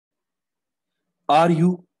Are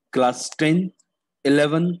you class 10,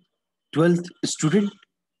 11, 12th student,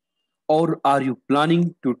 or are you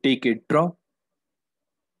planning to take a drop?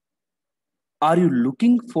 Are you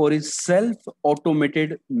looking for a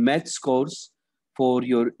self-automated maths course for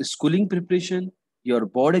your schooling preparation, your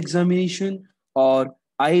board examination, or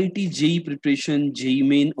IIT-JEE preparation, JEE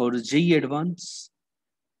Main or JEE Advance?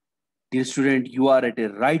 Dear student, you are at a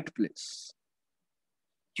right place.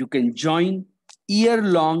 You can join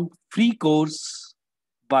year-long free course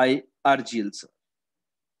by RGL Sir.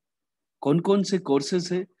 कौन-कौन से courses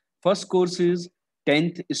है? First course is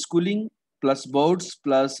 10th schooling plus boards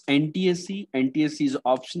plus NTSC. NTSC is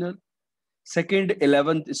optional. Second,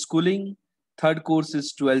 11th schooling. Third course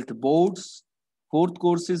is 12th boards. Fourth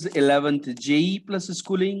course is 11th JEE plus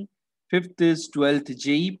schooling. Fifth is 12th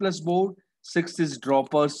JEE plus board. Sixth is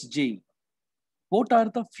droppers JEE. What are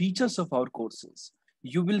the features of our courses?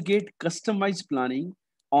 You will get customized planning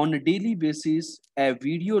on a daily basis. A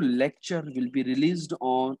video lecture will be released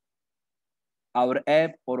on our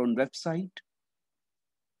app or on website.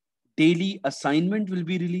 Daily assignment will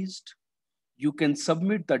be released. You can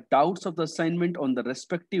submit the doubts of the assignment on the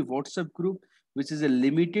respective WhatsApp group, which is a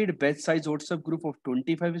limited batch size WhatsApp group of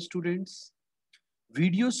 25 students.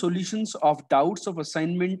 Video solutions of doubts of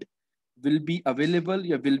assignment will be available,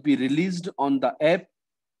 will be released on the app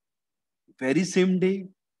very same day.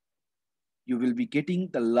 You will be getting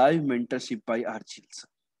the live mentorship by RGL Sir.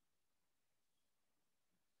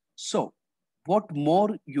 So, what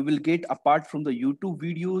more you will get apart from the YouTube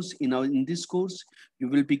videos in this course? You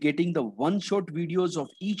will be getting the one-shot videos of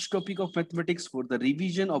each topic of mathematics for the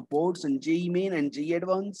revision of boards and JEE Main and JEE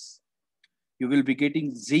Advance. You will be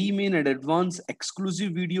getting JEE Main and Advance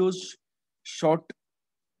exclusive videos, short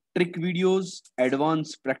trick videos,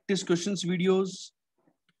 advanced practice questions videos.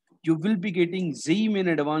 You will be getting JEE Main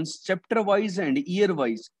Advance chapter-wise and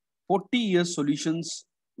year-wise 40-year solutions,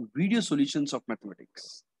 video solutions of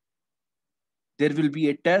mathematics. There will be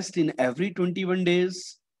a test in every 21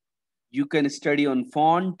 days. You can study on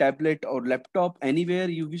phone, tablet, or laptop, anywhere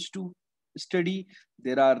you wish to study.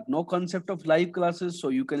 There are no concept of live classes, so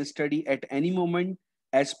you can study at any moment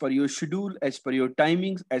as per your schedule, as per your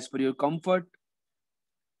timings, as per your comfort.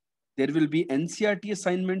 There will be NCERT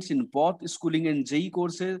assignments in both schooling and JEE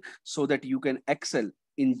courses so that you can excel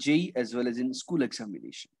in JEE as well as in school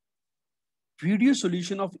examination. Video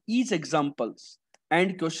solution of each examples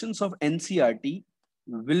and questions of NCERT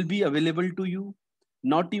will be available to you.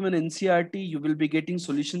 Not even NCERT, you will be getting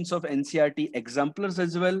solutions of NCERT exemplars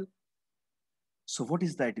as well. So what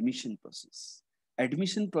is the admission process?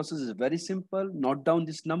 Admission process is very simple. Note down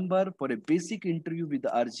this number for a basic interview with the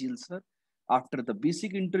RGL Sir. After the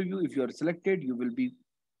basic interview, if you are selected, you will be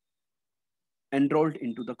enrolled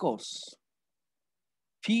into the course.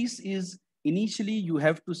 Fees is initially you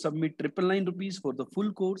have to submit 999 rupees for the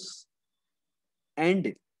full course,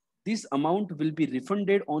 and this amount will be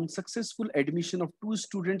refunded on successful admission of 2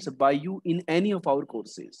 students by you in any of our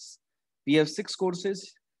courses. We have 6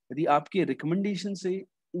 courses. यदि आपके recommendation से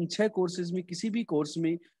इन 6 courses में किसी भी course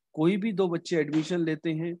में कोई भी 2 बच्चे एडमिशन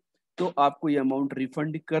लेते हैं तो आपको ये अमाउंट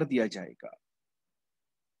रिफंड कर दिया जाएगा.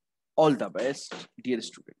 All the best dear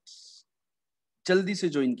students, जल्दी से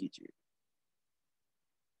ज्वाइन कीजिए.